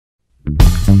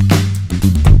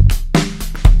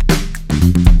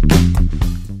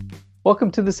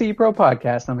Welcome to the CE Pro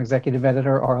podcast. I'm Executive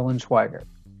Editor Arlen Schweiger.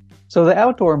 So the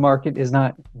outdoor market is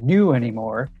not new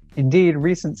anymore. Indeed,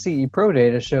 recent CE Pro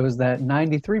data shows that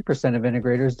 93% of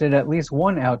integrators did at least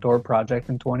one outdoor project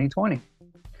in 2020.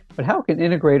 But how can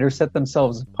integrators set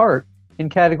themselves apart in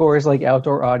categories like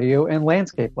outdoor audio and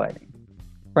landscape lighting?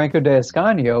 Franco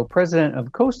D'Ascanio, president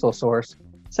of Coastal Source,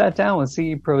 sat down with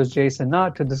CE Pro's Jason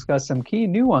Knott to discuss some key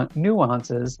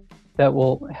nuances that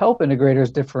will help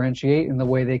integrators differentiate in the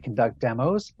way they conduct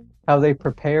demos, how they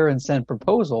prepare and send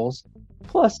proposals.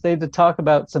 Plus, they had to talk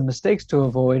about some mistakes to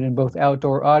avoid in both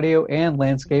outdoor audio and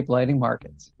landscape lighting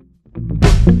markets.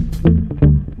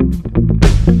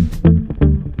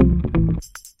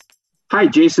 Hi,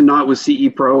 Jason Knott with CE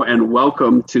Pro, and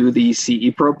welcome to the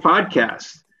CE Pro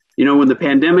podcast. You know, when the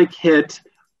pandemic hit,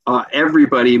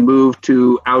 everybody moved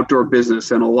to outdoor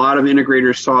business, and a lot of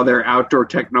integrators saw their outdoor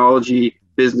technology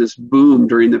business boom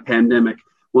during the pandemic.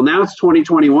 Well, now it's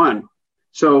 2021.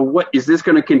 So what is this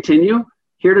going to continue?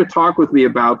 Here to talk with me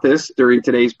about this during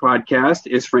today's podcast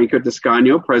is Franco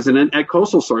D'Ascanio, president at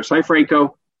Coastal Source. Hi,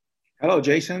 Franco. Hello,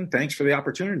 Jason. Thanks for the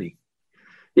opportunity.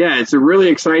 Yeah, it's a really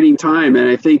exciting time, and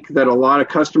I think that a lot of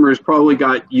customers probably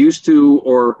got used to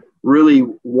or really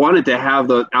wanted to have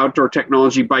the outdoor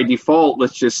technology by default,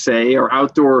 let's just say, or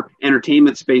outdoor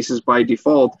entertainment spaces by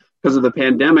default because of the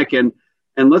pandemic, and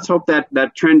let's hope that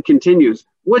that trend continues.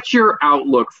 What's your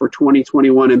outlook for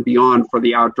 2021 and beyond for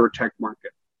the outdoor tech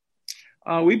market?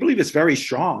 We believe it's very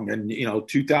strong, and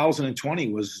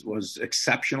 2020 was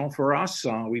exceptional for us.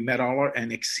 We met all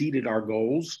and exceeded our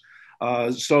goals.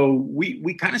 So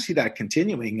we kind of see that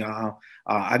continuing.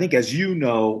 I think, as you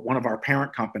know, one of our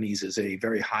parent companies is a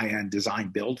very high-end design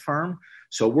build firm.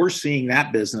 So we're seeing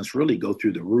that business really go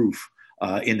through the roof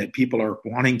in that people are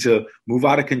wanting to move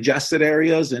out of congested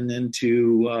areas and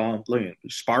into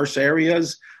sparse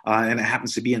areas. And it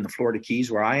happens to be in the Florida Keys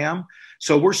where I am.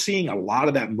 So we're seeing a lot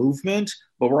of that movement,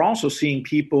 but we're also seeing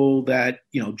people that,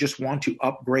 just want to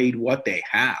upgrade what they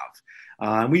have.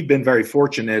 And we've been very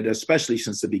fortunate, especially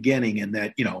since the beginning, in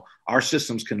that, our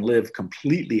systems can live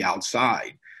completely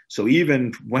outside. So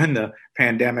even when the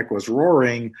pandemic was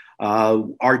roaring,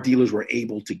 our dealers were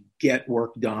able to get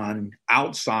work done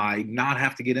outside, not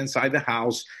have to get inside the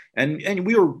house. And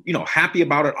we were, happy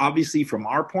about it, obviously, from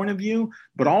our point of view,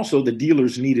 but also the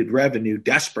dealers needed revenue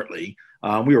desperately.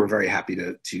 We were very happy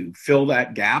to fill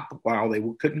that gap while they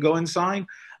couldn't go inside.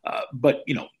 But,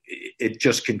 it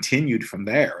just continued from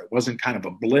there. It wasn't kind of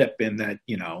a blip in that,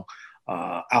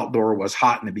 outdoor was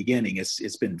hot in the beginning.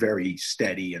 It's been very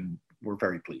steady, and we're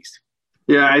very pleased.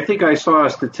 Yeah, I think I saw a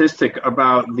statistic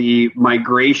about the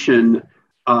migration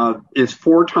is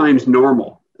 4 times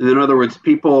normal. In other words,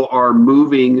 people are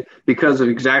moving because of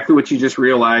exactly what you just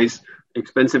realized,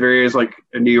 expensive areas like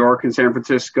New York and San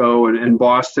Francisco and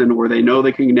Boston, where they know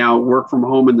they can now work from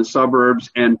home in the suburbs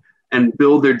and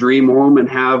build their dream home and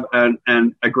have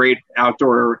a great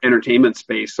outdoor entertainment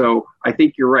space. So I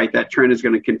think you're right. That trend is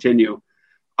going to continue.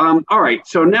 All right.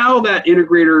 So now that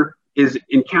integrator is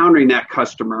encountering that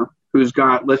customer who's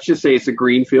got, let's just say it's a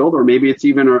greenfield, or maybe it's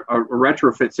even a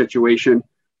retrofit situation,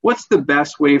 what's the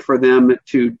best way for them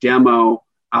to demo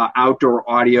outdoor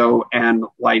audio and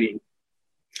lighting?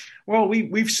 Well,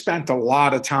 we've spent a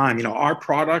lot of time. Our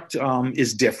product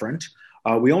is different.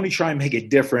 We only try and make it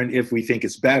different if we think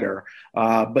it's better.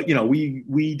 But,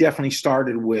 we definitely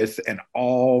started with an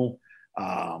all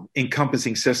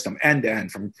encompassing system, end to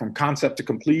end, from concept to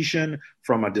completion,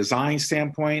 from a design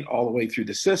standpoint, all the way through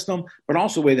the system, but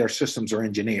also the way their systems are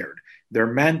engineered. They're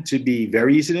meant to be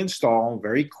very easy to install,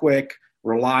 very quick,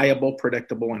 reliable,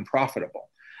 predictable, and profitable.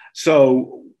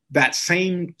 So that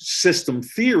same system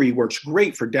theory works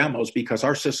great for demos because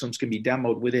our systems can be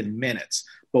demoed within minutes,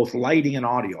 both lighting and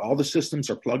audio. All the systems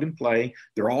are plug and play.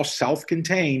 They're all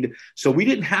self-contained. So we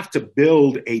didn't have to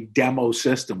build a demo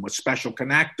system with special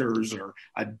connectors or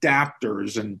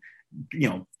adapters and,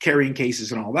 carrying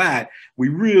cases and all that. We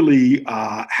really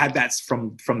had that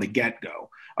from the get-go.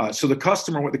 So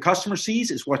what the customer sees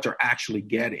is what they're actually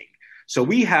getting. So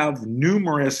we have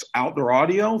numerous outdoor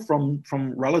audio from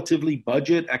relatively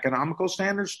budget economical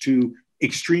standards to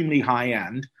extremely high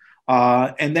end.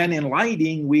 And then in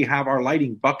lighting, we have our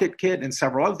lighting bucket kit and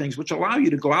several other things which allow you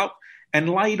to go out and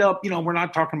light up. We're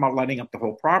not talking about lighting up the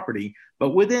whole property,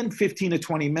 but within 15 to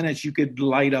 20 minutes, you could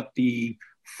light up the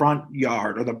front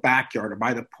yard or the backyard or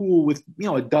by the pool with,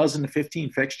 a dozen to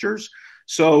 15 fixtures.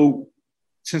 So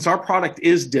since our product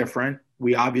is different,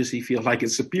 we obviously feel like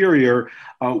it's superior.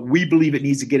 We believe it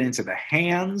needs to get into the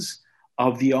hands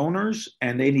of the owners,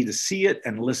 and they need to see it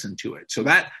and listen to it. So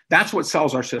that's what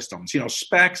sells our systems.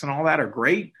 Specs and all that are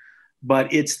great,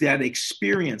 but it's that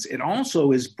experience. It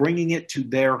also is bringing it to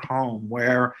their home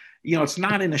where, it's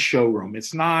not in a showroom.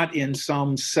 It's not in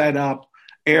some set up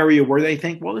area where they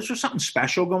think, well, is there something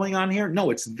special going on here? No,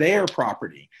 it's their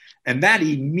property. And that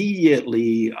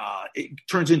immediately it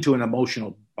turns into an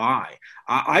emotional buy.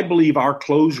 I believe our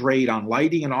close rate on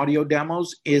lighting and audio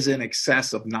demos is in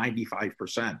excess of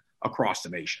 95% across the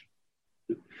nation.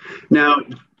 Now,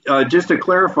 just to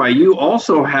clarify, you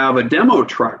also have a demo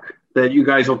truck that you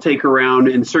guys will take around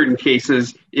in certain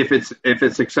cases if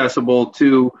it's accessible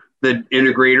to the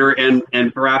integrator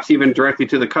and perhaps even directly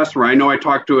to the customer. I know I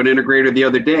talked to an integrator the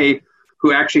other day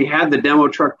who actually had the demo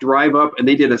truck drive up, and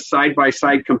they did a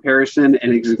side-by-side comparison,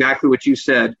 and exactly what you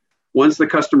said. Once the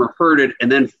customer heard it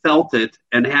and then felt it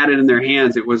and had it in their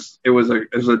hands, it was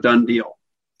a done deal.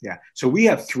 Yeah. So we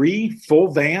have 3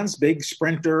 full vans, big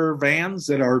Sprinter vans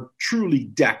that are truly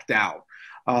decked out.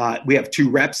 We have 2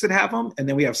 reps that have them, and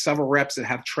then we have several reps that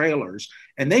have trailers,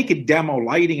 and they could demo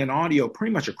lighting and audio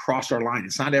pretty much across our line.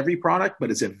 It's not every product,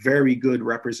 but it's a very good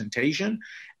representation.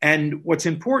 And what's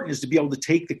important is to be able to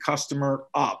take the customer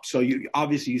up. So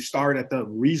you start at the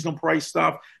reasonable price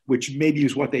stuff, which maybe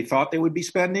is what they thought they would be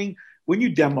spending. When you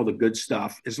demo the good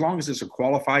stuff, as long as it's a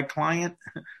qualified client,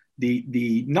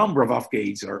 the number of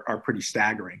upgrades are pretty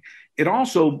staggering. It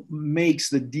also makes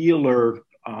the dealer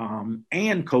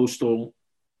and Coastal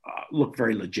look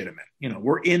very legitimate.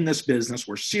 We're in this business.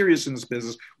 We're serious in this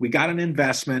business. We got an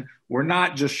investment. We're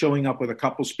not just showing up with a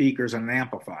couple speakers and an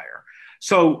amplifier.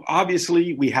 So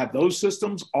obviously we have those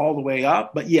systems all the way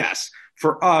up. But yes,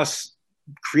 for us,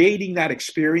 creating that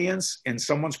experience in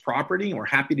someone's property, and we're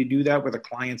happy to do that with the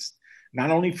clients, not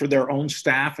only for their own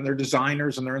staff and their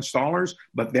designers and their installers,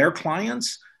 but their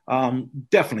clients,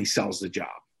 definitely sells the job.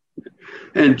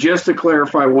 And just to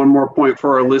clarify one more point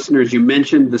for our listeners, you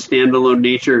mentioned the standalone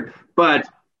nature, but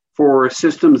for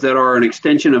systems that are an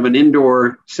extension of an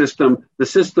indoor system, the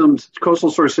systems, Coastal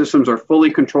Source systems, are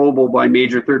fully controllable by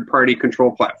major third-party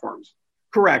control platforms.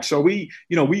 Correct. So we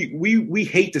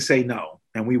hate to say no,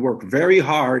 and we work very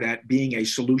hard at being a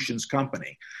solutions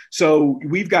company. So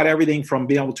we've got everything from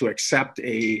being able to accept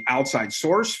a outside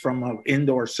source from an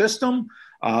indoor system.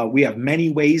 We have many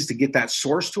ways to get that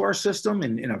source to our system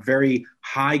in a very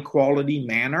high quality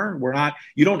manner.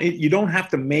 You don't have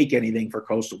to make anything for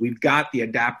Coastal. We've got the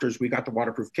adapters, we got the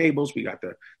waterproof cables, we got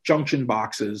the junction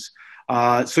boxes.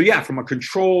 So yeah, from a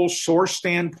control source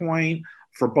standpoint,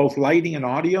 for both lighting and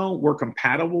audio, we're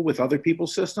compatible with other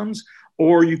people's systems,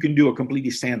 or you can do a completely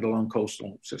standalone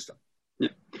Coastal system. Yeah.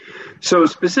 So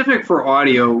specific for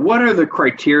audio, what are the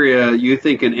criteria you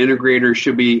think an integrator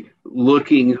should be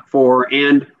looking for?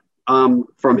 And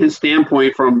from his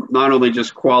standpoint, from not only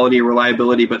just quality,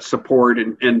 reliability, but support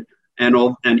and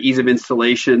ease of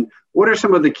installation, what are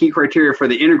some of the key criteria for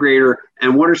the integrator,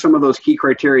 and what are some of those key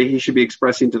criteria he should be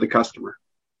expressing to the customer?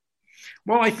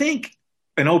 Well, I think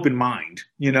an open mind.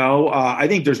 I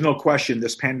think there's no question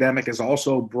this pandemic has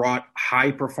also brought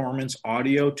high performance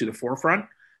audio to the forefront,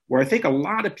 where I think a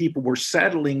lot of people were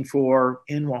settling for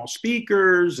in-wall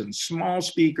speakers and small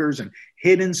speakers and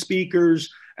hidden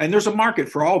speakers. And there's a market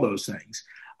for all those things.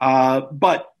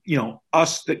 But,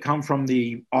 us that come from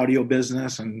the audio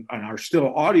business and are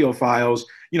still audiophiles,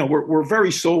 we're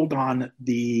very sold on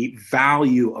the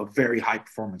value of very high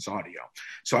performance audio.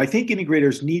 So I think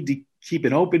integrators need to keep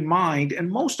an open mind, and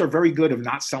most are very good of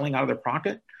not selling out of their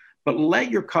pocket, but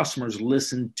let your customers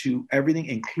listen to everything,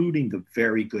 including the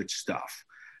very good stuff.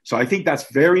 So I think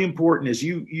that's very important. Is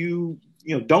you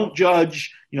don't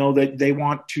judge that they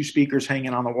want 2 speakers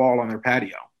hanging on the wall on their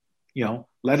patio.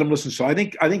 Let them listen. So I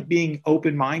think being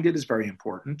open-minded is very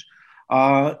important.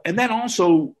 And then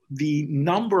also the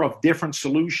number of different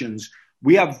solutions.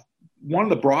 We have one of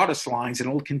the broadest lines, and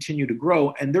it'll continue to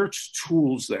grow. And there's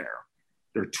tools there.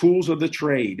 They're tools of the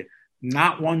trade.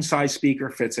 Not one size speaker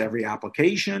fits every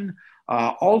application.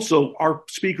 Also, our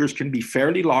speakers can be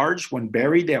fairly large. When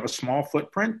buried, they have a small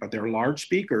footprint, but they're large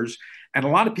speakers. And a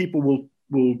lot of people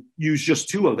will use just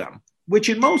 2 of them, which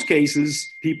in most cases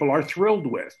people are thrilled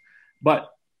with. But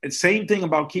the same thing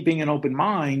about keeping an open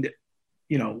mind.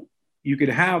 You could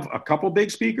have a couple big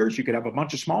speakers, you could have a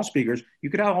bunch of small speakers, you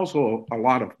could have also a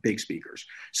lot of big speakers.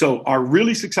 So our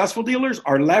really successful dealers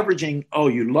are leveraging,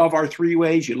 you love our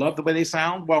 3-ways, you love the way they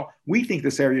sound. Well, we think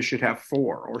this area should have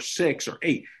 4 or 6 or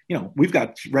 8. We've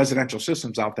got residential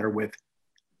systems out there with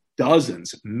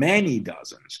dozens, many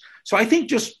dozens. So I think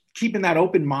just keeping that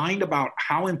open mind about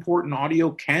how important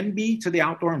audio can be to the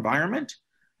outdoor environment,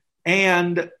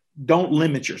 and don't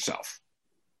limit yourself.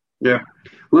 Yeah.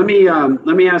 Let me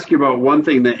ask you about one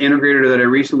thing. The integrator that I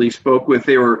recently spoke with,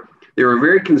 they were They were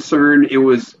very concerned. It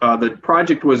was the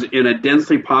project was in a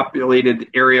densely populated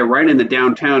area right in the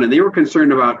downtown, and they were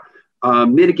concerned about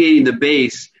mitigating the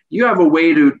base. You have a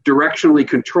way to directionally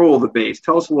control the base.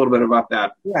 Tell us a little bit about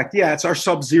that. Correct. Yeah, it's our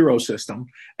Sub-Zero system,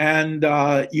 and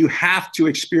you have to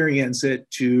experience it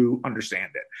to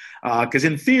understand it. Because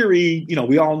in theory,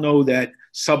 we all know that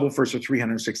subwoofers are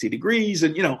 360 degrees,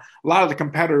 and a lot of the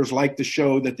competitors like to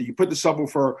show that you put the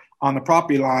subwoofer on the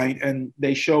property line, and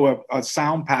they show a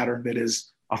sound pattern that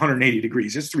is 180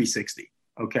 degrees. It's 360.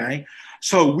 Okay.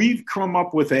 So we've come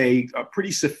up with a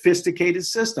pretty sophisticated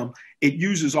system. It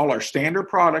uses all our standard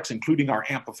products, including our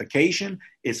amplification.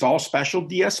 It's all special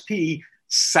DSP.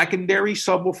 Secondary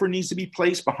subwoofer needs to be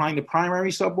placed behind the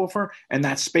primary subwoofer, and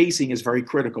that spacing is very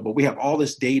critical. But we have all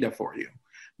this data for you.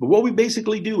 But what we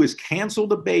basically do is cancel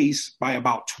the bass by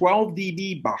about 12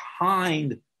 dB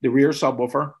behind the rear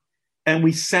subwoofer, and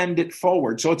we send it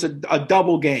forward. So it's a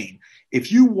double gain.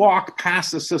 If you walk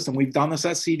past the system, we've done this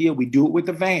at CEDIA, we do it with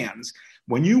the vans.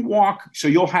 When you walk, so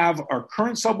you'll have our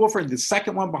current subwoofer, and the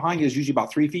second one behind you is usually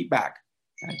about 3 feet back.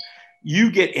 Okay?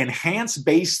 You get enhanced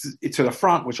bass to the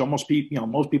front, which most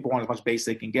people want as much bass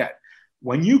they can get.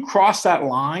 When you cross that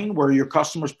line where your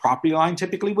customer's property line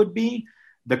typically would be,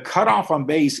 the cutoff on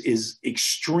bass is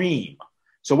extreme.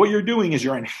 So what you're doing is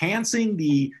you're enhancing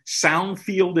the sound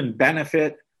field and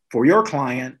benefit for your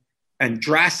client and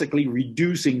drastically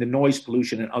reducing the noise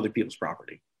pollution in other people's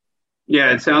property.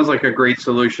 Yeah, it sounds like a great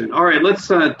solution. All right, let's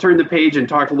turn the page and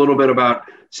talk a little bit about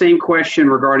same question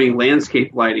regarding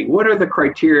landscape lighting. What are the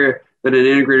criteria that an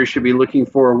integrator should be looking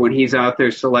for when he's out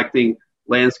there selecting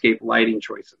landscape lighting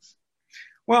choices?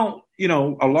 Well,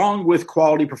 along with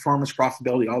quality, performance,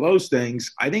 profitability, all those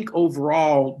things, I think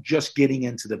overall, just getting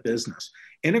into the business.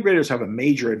 Integrators have a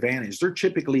major advantage. They're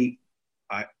typically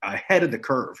ahead of the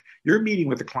curve. You're meeting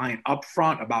with the client up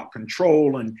front about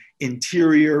control and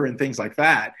interior and things like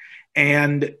that.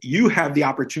 And you have the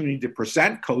opportunity to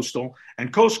present Coastal,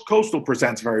 and Coastal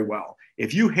presents very well.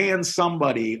 If you hand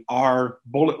somebody our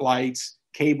bullet lights,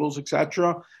 cables,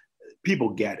 etc., people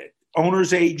get it.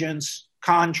 Owners, agents,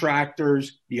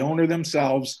 contractors, the owner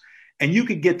themselves, and you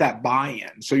could get that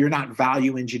buy-in. So you're not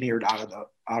value engineered out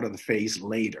of the phase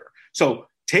later. So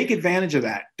take advantage of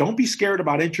that. Don't be scared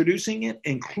about introducing it.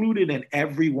 Include it in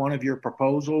every one of your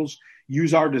proposals.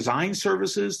 Use our design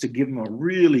services to give them a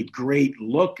really great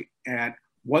look at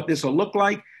what this will look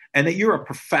like, and that you're a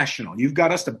professional. You've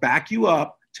got us to back you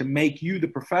up to make you the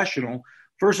professional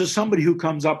versus somebody who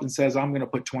comes up and says, I'm going to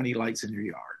put 20 lights in your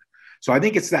yard. So I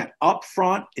think it's that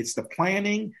upfront, it's the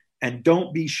planning, and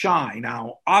don't be shy.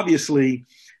 Now, obviously,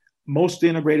 most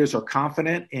integrators are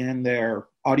confident in their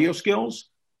audio skills,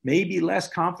 maybe less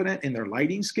confident in their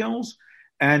lighting skills.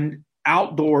 And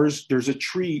outdoors, there's a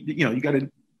tree, you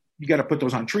got to put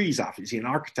those on trees, obviously, in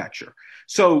architecture.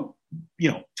 So,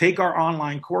 take our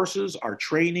online courses, our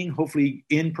training, hopefully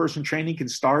in-person training can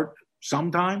start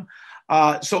sometime.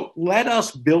 So let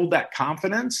us build that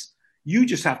confidence. You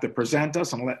just have to present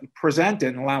us and present it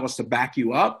and allow us to back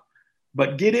you up.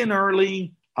 But get in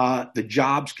early. The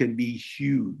jobs can be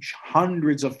huge,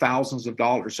 hundreds of thousands of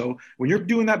dollars. So when you're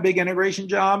doing that big integration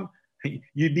job,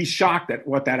 you'd be shocked at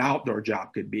what that outdoor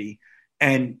job could be.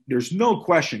 And there's no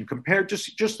question, compared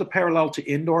just the parallel to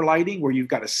indoor lighting, where you've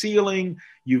got a ceiling,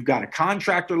 you've got a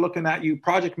contractor looking at you,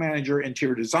 project manager,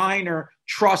 interior designer,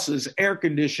 trusses, air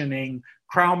conditioning,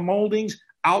 crown moldings.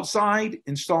 Outside,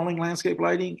 installing landscape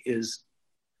lighting is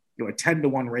a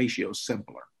 10-to-1 ratio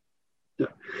simpler. Yeah.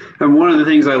 And one of the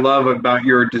things I love about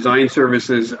your design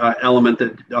services element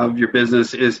of your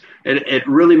business is it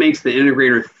really makes the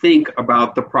integrator think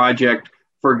about the project.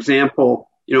 For example,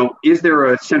 is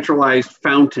there a centralized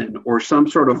fountain or some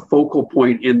sort of focal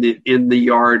point in the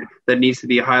yard that needs to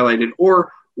be highlighted?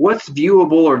 Or what's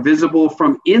viewable or visible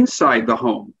from inside the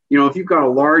home? If you've got a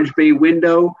large bay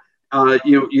window,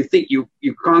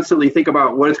 you constantly think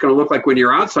about what it's going to look like when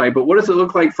you're outside, but what does it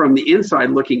look like from the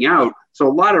inside looking out? So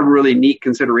a lot of really neat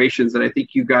considerations that I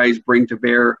think you guys bring to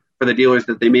bear for the dealers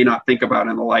that they may not think about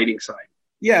on the lighting side.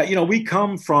 Yeah, we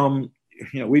come from,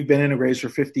 we've been integrators for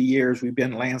 50 years. We've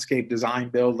been landscape design,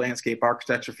 build, landscape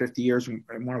architecture 50 years in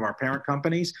one of our parent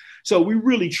companies. So we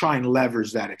really try and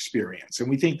leverage that experience. And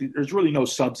we think that there's really no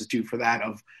substitute for that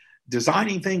of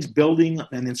designing things, building,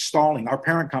 and installing. Our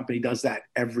parent company does that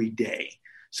every day.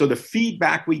 So the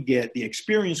feedback we get, the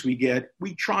experience we get,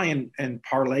 we try and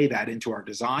parlay that into our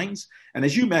designs. And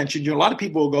as you mentioned, a lot of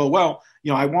people will go, well,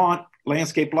 I want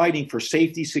landscape lighting for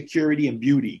safety, security, and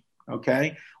beauty.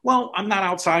 Okay. Well, I'm not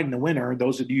outside in the winter,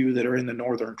 those of you that are in the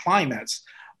northern climates,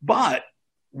 but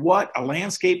what a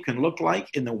landscape can look like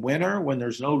in the winter when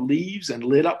there's no leaves and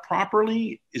lit up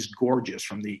properly is gorgeous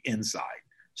from the inside.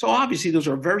 So obviously those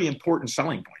are very important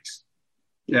selling points.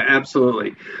 Yeah,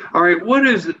 absolutely. All right. What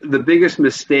is the biggest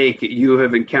mistake you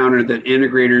have encountered that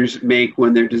integrators make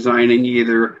when they're designing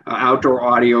either outdoor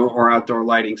audio or outdoor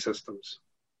lighting systems?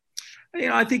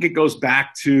 I think it goes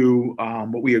back to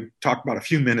what we had talked about a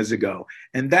few minutes ago,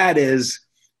 and that is,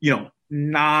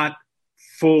 not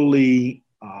fully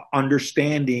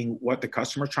understanding what the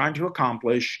customer is trying to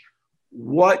accomplish.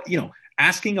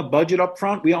 Asking a budget up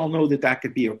front, we all know that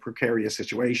could be a precarious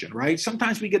situation, right?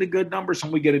 Sometimes we get a good number,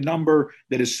 some we get a number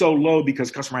that is so low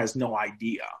because customer has no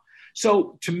idea.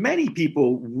 So to many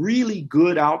people, really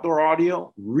good outdoor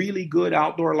audio, really good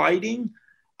outdoor lighting,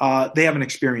 they haven't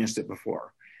experienced it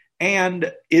before.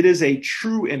 And it is a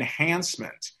true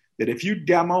enhancement that if you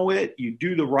demo it, you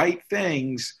do the right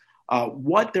things,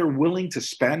 what they're willing to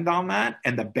spend on that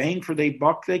and the bang for their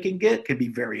buck they can get can be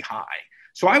very high.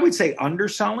 So I would say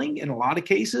underselling in a lot of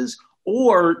cases,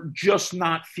 or just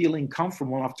not feeling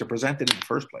comfortable enough to present it in the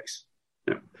first place.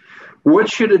 Yeah. What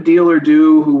should a dealer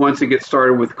do who wants to get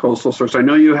started with Coastal Source? I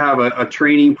know you have a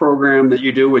training program that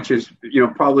you do, which is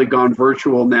probably gone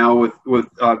virtual now with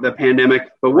the pandemic.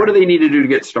 But what do they need to do to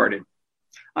get started?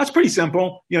 That's pretty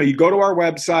simple. You go to our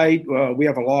website. We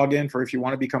have a login for if you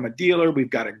want to become a dealer. We've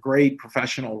got a great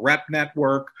professional rep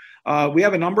network. We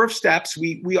have a number of steps.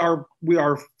 We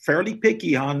are fairly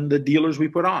picky on the dealers we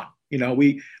put on.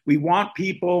 We want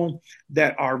people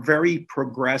that are very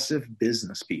progressive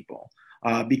business people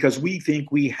because we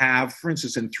think we have, for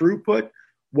instance, in throughput,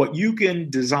 what you can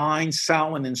design,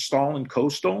 sell, and install in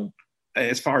Coastal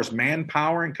as far as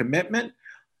manpower and commitment,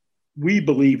 we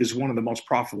believe is one of the most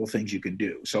profitable things you can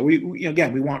do. So we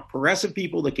want progressive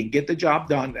people that can get the job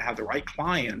done, that have the right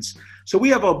clients. So we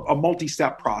have a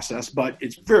multi-step process, but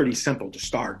it's fairly simple to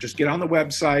start. Just get on the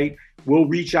website. We'll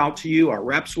reach out to you. Our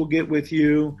reps will get with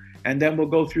you, and then we'll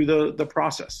go through the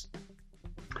process.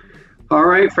 All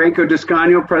right, Franco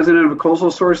D'Ascanio, president of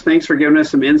Coastal Source, thanks for giving us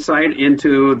some insight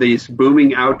into this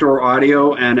booming outdoor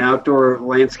audio and outdoor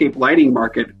landscape lighting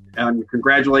market. And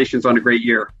congratulations on a great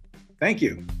year. Thank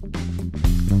you.